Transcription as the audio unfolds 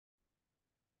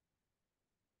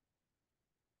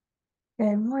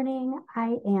Good morning.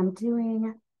 I am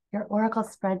doing your oracle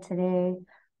spread today.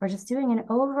 We're just doing an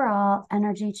overall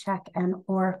energy check and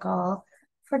oracle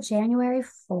for January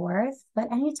 4th.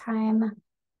 But anytime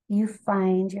you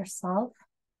find yourself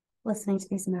listening to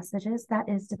these messages, that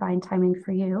is divine timing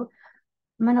for you.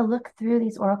 I'm going to look through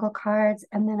these oracle cards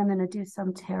and then I'm going to do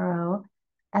some tarot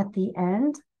at the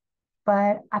end.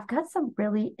 But I've got some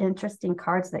really interesting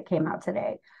cards that came out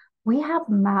today. We have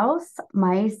mouse,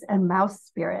 mice, and mouse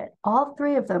spirit. All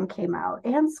three of them came out,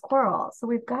 and squirrel. So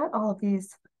we've got all of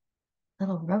these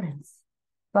little rodents.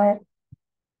 But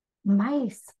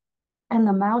mice and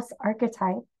the mouse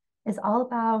archetype is all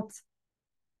about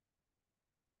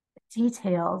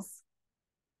details,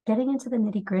 getting into the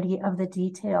nitty-gritty of the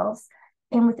details.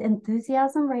 And with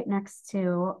enthusiasm right next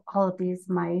to all of these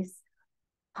mice,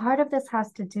 part of this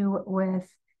has to do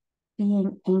with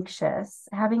being anxious,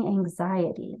 having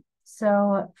anxiety.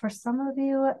 So for some of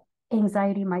you,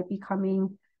 anxiety might be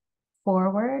coming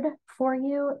forward for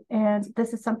you, and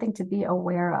this is something to be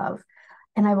aware of.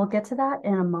 And I will get to that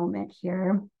in a moment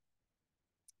here.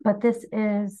 But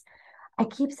I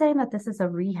keep saying that this is a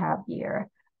rehab year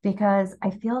because I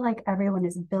feel like everyone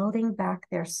is building back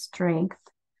their strength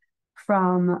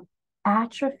from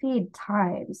atrophied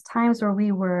times where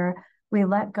we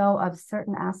let go of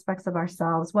certain aspects of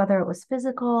ourselves, whether it was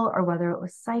physical or whether it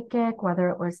was psychic, whether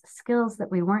it was skills that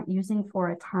we weren't using for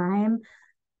a time.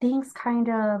 Things kind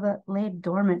of laid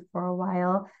dormant for a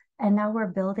while, and now we're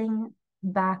building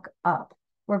back up.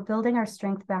 We're building our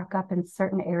strength back up in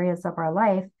certain areas of our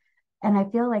life. And I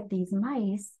feel like these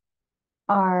mice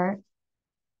are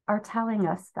telling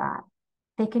us that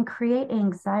they can create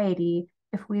anxiety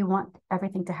if we want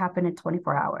everything to happen in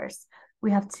 24 hours. We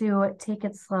have to take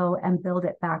it slow and build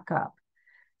it back up.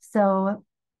 So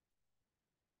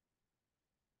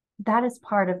that is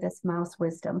part of this mouse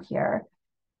wisdom here.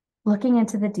 Looking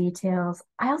into the details.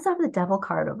 I also have the devil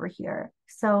card over here.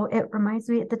 So it reminds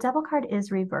me, the devil card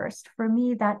is reversed. For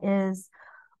me, that is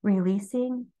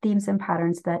releasing themes and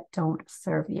patterns that don't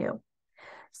serve you.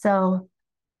 So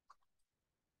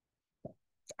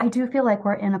I do feel like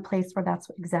we're in a place where that's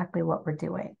exactly what we're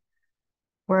doing.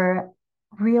 We're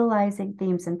realizing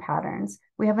themes and patterns.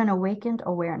 We have an awakened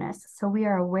awareness. So we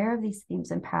are aware of these themes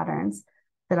and patterns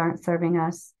that aren't serving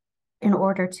us in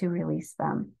order to release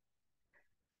them.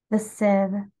 The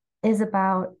Sith is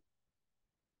about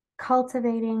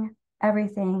cultivating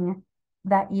everything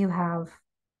that you have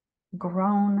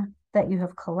grown, that you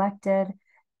have collected,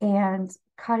 and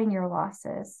cutting your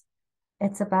losses.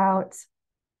 It's about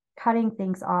cutting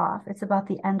things off. It's about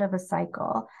the end of a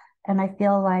cycle. And I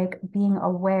feel like being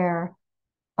aware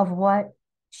of what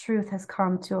truth has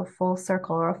come to a full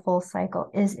circle or a full cycle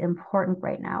is important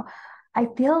right now. I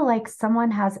feel like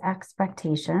someone has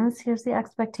expectations. Here's the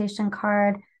expectation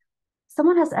card.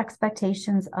 Someone has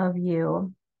expectations of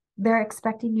you. They're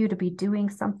expecting you to be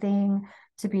doing something,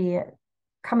 to be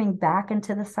coming back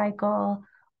into the cycle,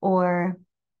 or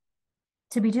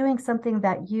to be doing something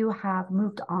that you have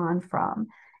moved on from.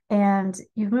 And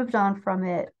you've moved on from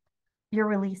it, you're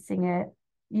releasing it,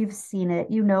 you've seen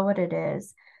it, you know what it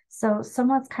is. So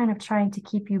someone's kind of trying to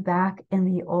keep you back in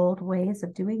the old ways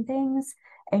of doing things,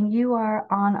 and you are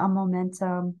on a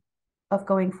momentum of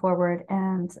going forward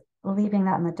and leaving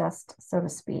that in the dust, so to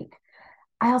speak.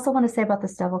 I also want to say about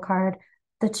this devil card,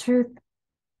 the truth,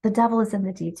 the devil is in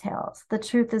the details. The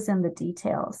truth is in the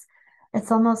details. It's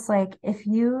almost like if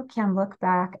you can look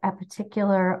back at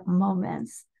particular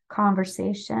moments,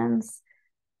 conversations,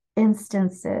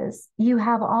 instances, you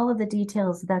have all of the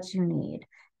details that you need,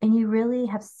 and you really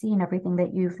have seen everything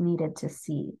that you've needed to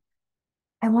see.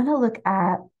 I want to look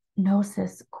at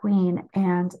Gnosis, Queen,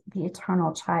 and the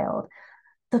Eternal Child.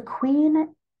 The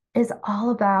Queen is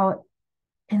all about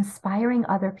inspiring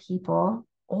other people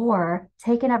or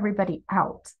taking everybody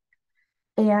out.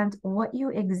 And what you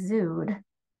exude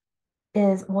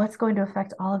is what's going to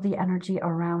affect all of the energy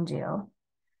around you.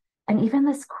 And even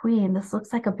this queen, this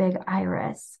looks like a big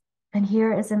iris. And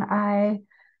here is an eye.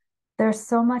 There's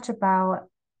so much about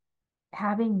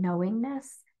having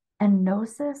knowingness and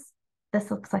gnosis.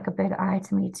 This looks like a big eye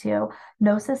to me too.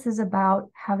 Gnosis is about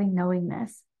having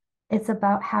knowingness. It's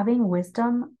about having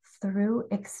wisdom through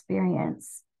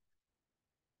experience.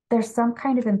 There's some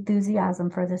kind of enthusiasm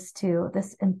for this too,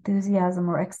 this enthusiasm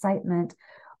or excitement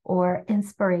or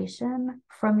inspiration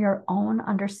from your own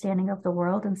understanding of the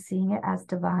world and seeing it as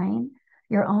divine,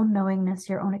 your own knowingness,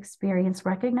 your own experience,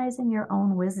 recognizing your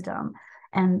own wisdom,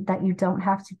 and that you don't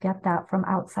have to get that from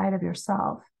outside of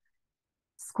yourself.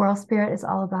 Squirrel spirit is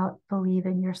all about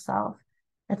believing yourself.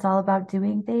 It's all about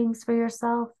doing things for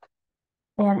yourself.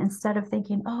 And instead of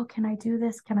thinking, oh, can I do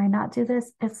this? Can I not do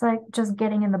this? It's like just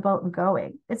getting in the boat and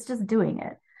going. It's just doing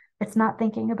it. It's not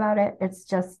thinking about it. It's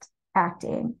just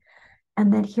acting.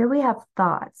 And then here we have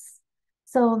thoughts.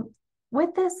 So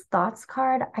with this thoughts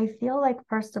card, I feel like,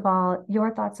 first of all,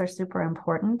 your thoughts are super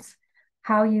important.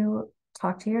 How you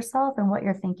talk to yourself and what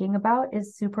you're thinking about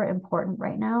is super important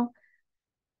right now.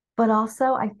 But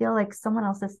also, I feel like someone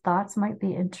else's thoughts might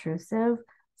be intrusive.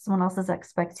 Someone else's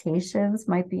expectations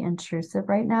might be intrusive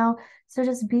right now. So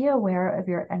just be aware of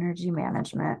your energy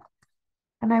management.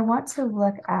 And I want to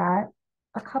look at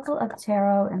a couple of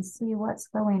tarot and see what's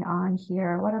going on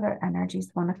here. What other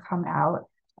energies want to come out?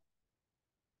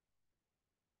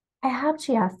 I have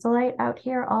chiastolite out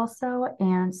here also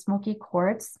and smoky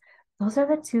quartz. Those are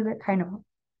the two that kind of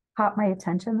caught my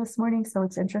attention this morning. So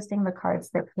it's interesting the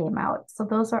cards that came out. So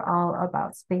those are all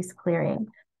about space clearing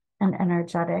and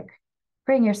energetic.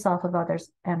 Bring yourself of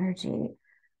others' energy.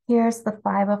 Here's the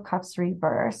Five of Cups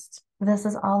reversed. This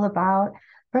is all about,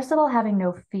 first of all, having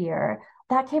no fear.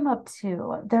 That came up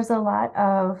too. There's a lot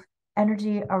of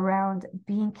energy around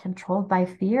being controlled by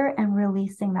fear and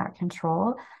releasing that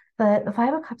control. But the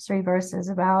Five of Cups reversed is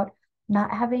about not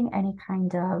having any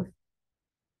kind of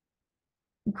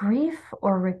grief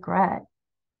or regret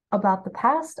about the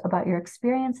past, about your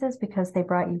experiences, because they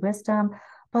brought you wisdom,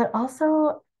 but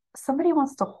also somebody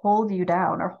wants to hold you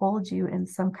down or hold you in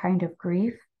some kind of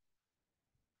grief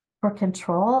or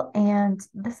control. And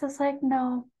this is like,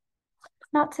 no,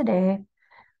 not today.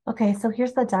 Okay, so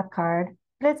here's the death card,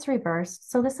 but it's reversed.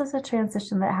 So this is a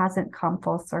transition that hasn't come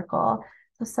full circle.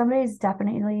 So somebody's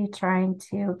definitely trying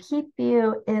to keep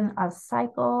you in a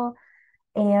cycle.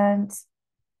 And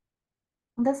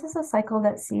this is a cycle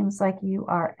that seems like you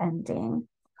are ending.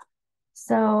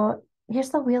 So here's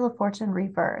the Wheel of Fortune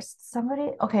reversed.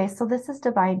 Somebody, okay, so this is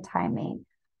divine timing.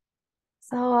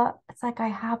 So it's like I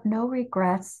have no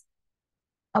regrets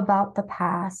about the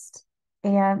past.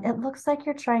 And it looks like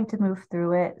you're trying to move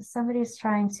through it. Somebody's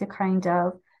trying to kind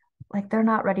of, like, they're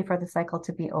not ready for the cycle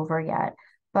to be over yet.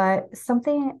 But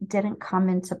something didn't come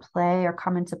into play or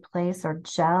come into place or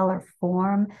gel or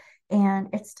form. And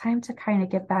it's time to kind of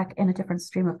get back in a different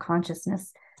stream of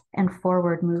consciousness and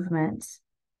forward movement.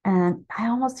 And I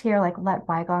almost hear like, let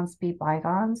bygones be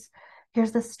bygones.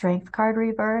 Here's the Strength card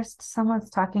reversed. Someone's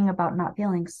talking about not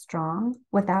feeling strong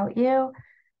without you.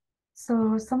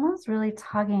 So someone's really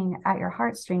tugging at your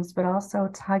heartstrings, but also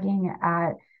tugging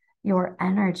at your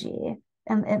energy.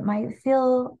 And it might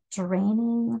feel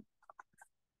draining.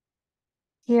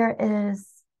 Here is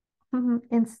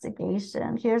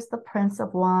instigation. Here's the Prince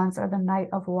of Wands or the Knight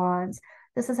of Wands.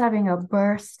 This is having a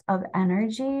burst of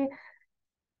energy,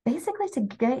 basically to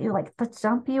get you, like, to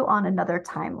jump you on another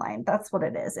timeline. That's what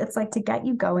it is. It's like to get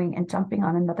you going and jumping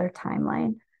on another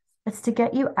timeline. It's to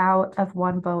get you out of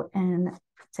one boat and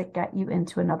to get you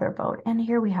into another boat. And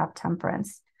here we have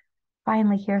Temperance.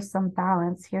 Finally, here's some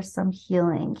balance. Here's some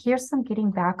healing. Here's some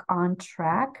getting back on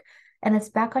track. And it's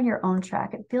back on your own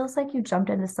track. It feels like you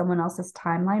jumped into someone else's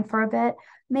timeline for a bit.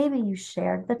 Maybe you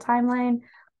shared the timeline,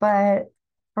 but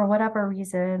for whatever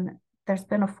reason, there's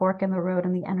been a fork in the road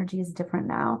and the energy is different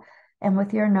now. And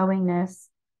with your knowingness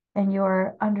and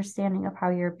your understanding of how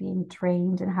you're being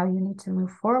trained and how you need to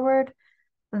move forward,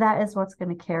 that is what's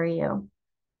going to carry you.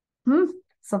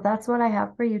 So that's what I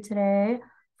have for you today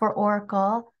for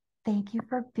Oracle. Thank you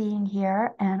for being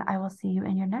here, and I will see you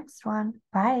in your next one.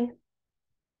 Bye.